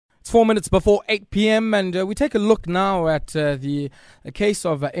4 minutes before 8 p.m. and we take a look now at the case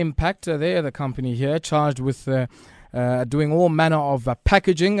of Impact. They're the company here charged with doing all manner of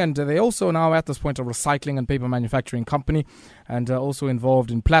packaging, and they're also now at this point a recycling and paper manufacturing company, and also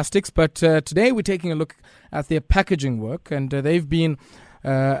involved in plastics. But today we're taking a look at their packaging work, and they've been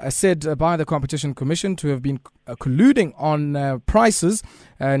said by the Competition Commission to have been colluding on prices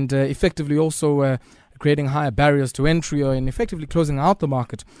and effectively also creating higher barriers to entry and effectively closing out the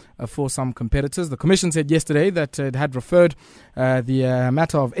market for some competitors. The Commission said yesterday that it had referred the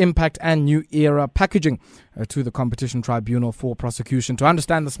matter of Impact and New Era packaging to the Competition Tribunal for prosecution. To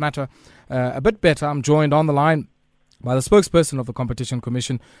understand this matter a bit better, I'm joined on the line by the spokesperson of the Competition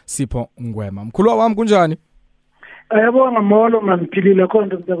Commission, Sipho Ngwema. Mkhulu wami kunjani?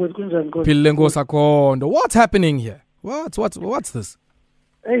 What's happening here? What's this?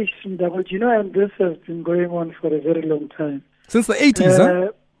 Hey, you know, and this has been going on for a very long time. Since the 80s,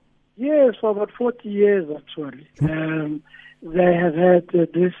 huh? Yes, for about 40 years, actually. They have had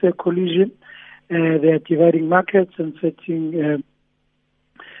this collision. They are dividing markets and setting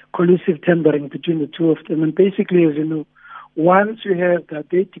collusive tendering between the two of them. And basically, as you know, once you have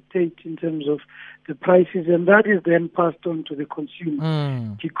that, they dictate in terms of the prices, and that is then passed on to the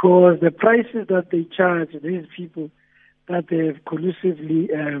consumer. Because the prices that they charge these people, that they have collusively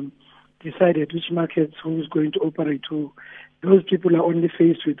decided which markets, who's going to operate who, those people are only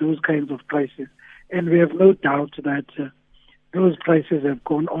faced with those kinds of prices. And we have no doubt that those prices have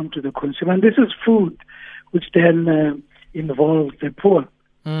gone on to the consumer. And this is food, which then involves the poor.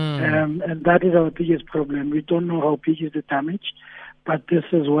 And that is our biggest problem. We don't know how big is the damage, but this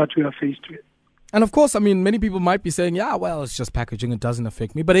is what we are faced with. And of course, I mean, many people might be saying, yeah, well, it's just packaging, it doesn't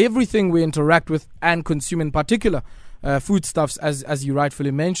affect me. But everything we interact with and consume, in particular, foodstuffs, as you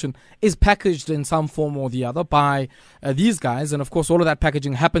rightfully mentioned, is packaged in some form or the other by these guys. And of course, all of that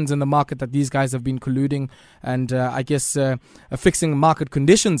packaging happens in the market that these guys have been colluding and I guess fixing market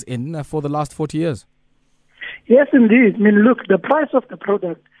conditions in for the last 40 years. Yes, indeed. I mean, look, the price of the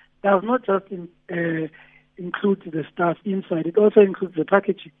product does not just include the stuff inside. It also includes the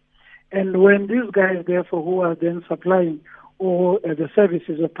packaging. And when these guys, therefore, who are then supplying or the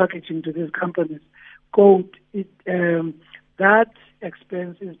services of packaging to these companies, quote, that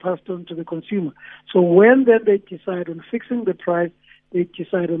expense is passed on to the consumer. So when then they decide on fixing the price, they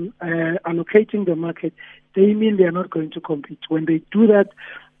decide on allocating the market, they mean they are not going to compete. When they do that,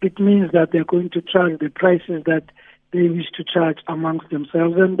 it means that they're going to charge the prices that they wish to charge amongst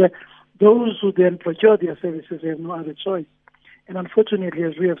themselves. And those who then procure their services have no other choice. And unfortunately,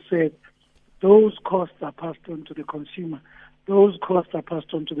 as we have said, those costs are passed on to the consumer. Those costs are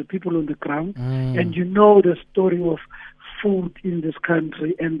passed on to the people on the ground. And you know the story of food in this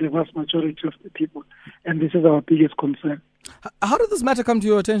country and the vast majority of the people. And this is our biggest concern. How did this matter come to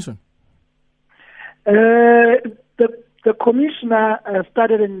your attention? The commissioner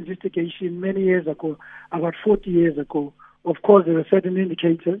started an investigation many years ago, about 40 years ago. Of course, there were certain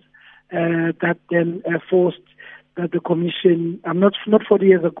indicators that then forced that the commission, not 40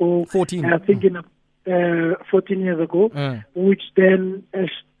 years ago, 14. I think 14 years ago, which then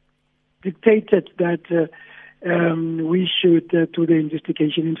dictated that we should do the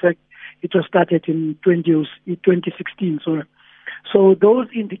investigation. In fact, it was started in 2016. So those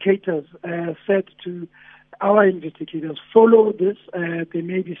indicators said to our investigators, follow this, there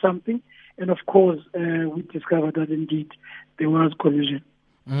may be something. And of course, we discovered that indeed there was collusion.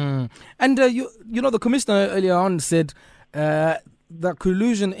 And you know, the commissioner earlier on said the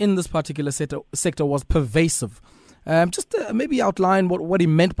collusion in this particular sector was pervasive. Just maybe outline what he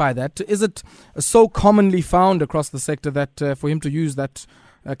meant by that. Is it so commonly found across the sector that for him to use that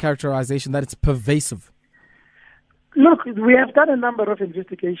characterization, that it's pervasive? Look, we have done a number of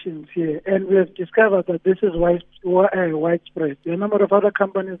investigations here, and we have discovered that this is widespread. There are a number of other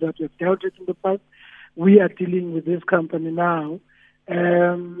companies that we have dealt with in the past. We are dealing with this company now.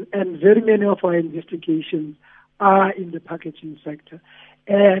 And very many of our investigations are in the packaging sector.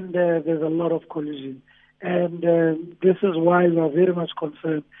 And there's a lot of collusion. And this is why we are very much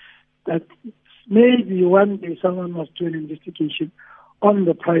concerned that maybe one day someone must do an investigation on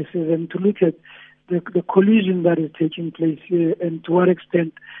the prices and to look at the collusion that is taking place here and to what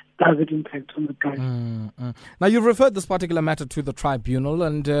extent does it impact on the price. Now, you've referred this particular matter to the tribunal,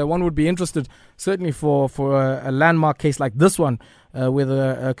 and one would be interested, certainly for a landmark case like this one, where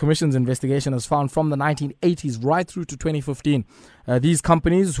the Commission's investigation has found from the 1980s right through to 2015, these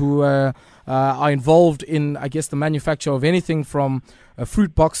companies who are involved in, I guess, the manufacture of anything from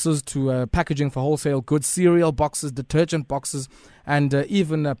fruit boxes to packaging for wholesale goods, cereal boxes, detergent boxes, and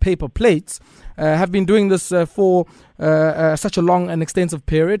even paper plates, have been doing this for such a long and extensive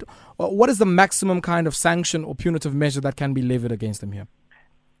period? What is the maximum kind of sanction or punitive measure that can be levied against them here?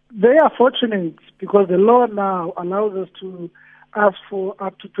 They are fortunate because the law now allows us to ask for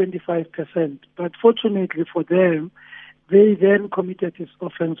up to 25%. But fortunately for them, they then committed this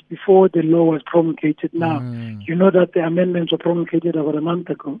offense before the law was promulgated. Now, you know that the amendments were promulgated about a month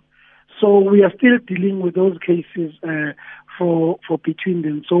ago. So we are still dealing with those cases for between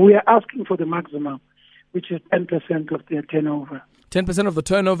them. So we are asking for the maximum, which is 10% of their turnover. 10% of the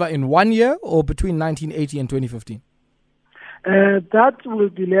turnover in 1 year or between 1980 and 2015? That will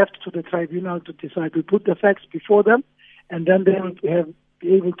be left to the tribunal to decide. We put the facts before them, and then they will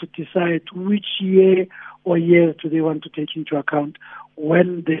be able to decide which year or years do they want to take into account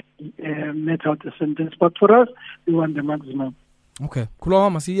when they met out the sentence. But for us, we want the maximum. Okay.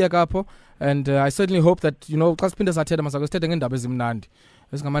 Kuloma masiya kapho, and I certainly hope that, you know, xa siphinda sathetha masako sithethe ngeendaba ezimnandi.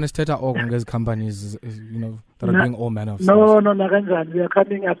 Esingamane sithetha oko ngezi companies, you know, that are doing all manner of things. No, nakanjani. We are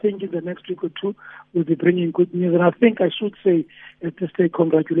coming, I think, in the next week or two, we'll be bringing good news. And I think I should say at this stage,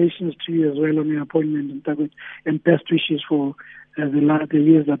 congratulations to you as well on your appointment, and best wishes for the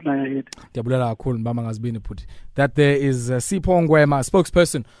years that lie ahead. That there is Sipho Ngwema,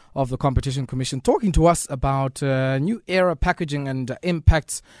 spokesperson of the Competition Commission, talking to us about new era packaging and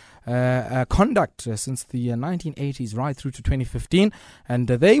impacts conduct since the 1980s right through to 2015, and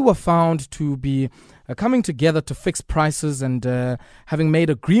they were found to be coming together to fix prices and having made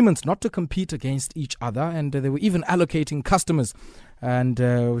agreements not to compete against each other, and they were even allocating customers. And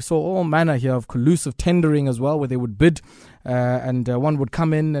we saw all manner here of collusive tendering as well, where they would bid and one would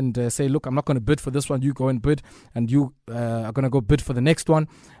come in and say, look, I'm not going to bid for this one, you go and bid, and you are going to go bid for the next one,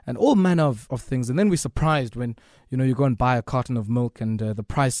 and all manner of things. And then we're surprised when, you know, you go and buy a carton of milk and the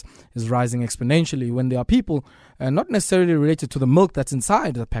price is rising exponentially, when there are people not necessarily related to the milk that's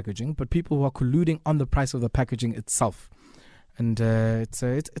inside the packaging, but people who are colluding on the price of the packaging itself. And it's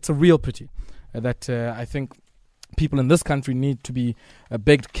a real pity that I think people in this country need to be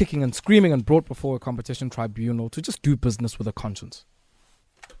begged kicking and screaming and brought before a competition tribunal to just do business with a conscience.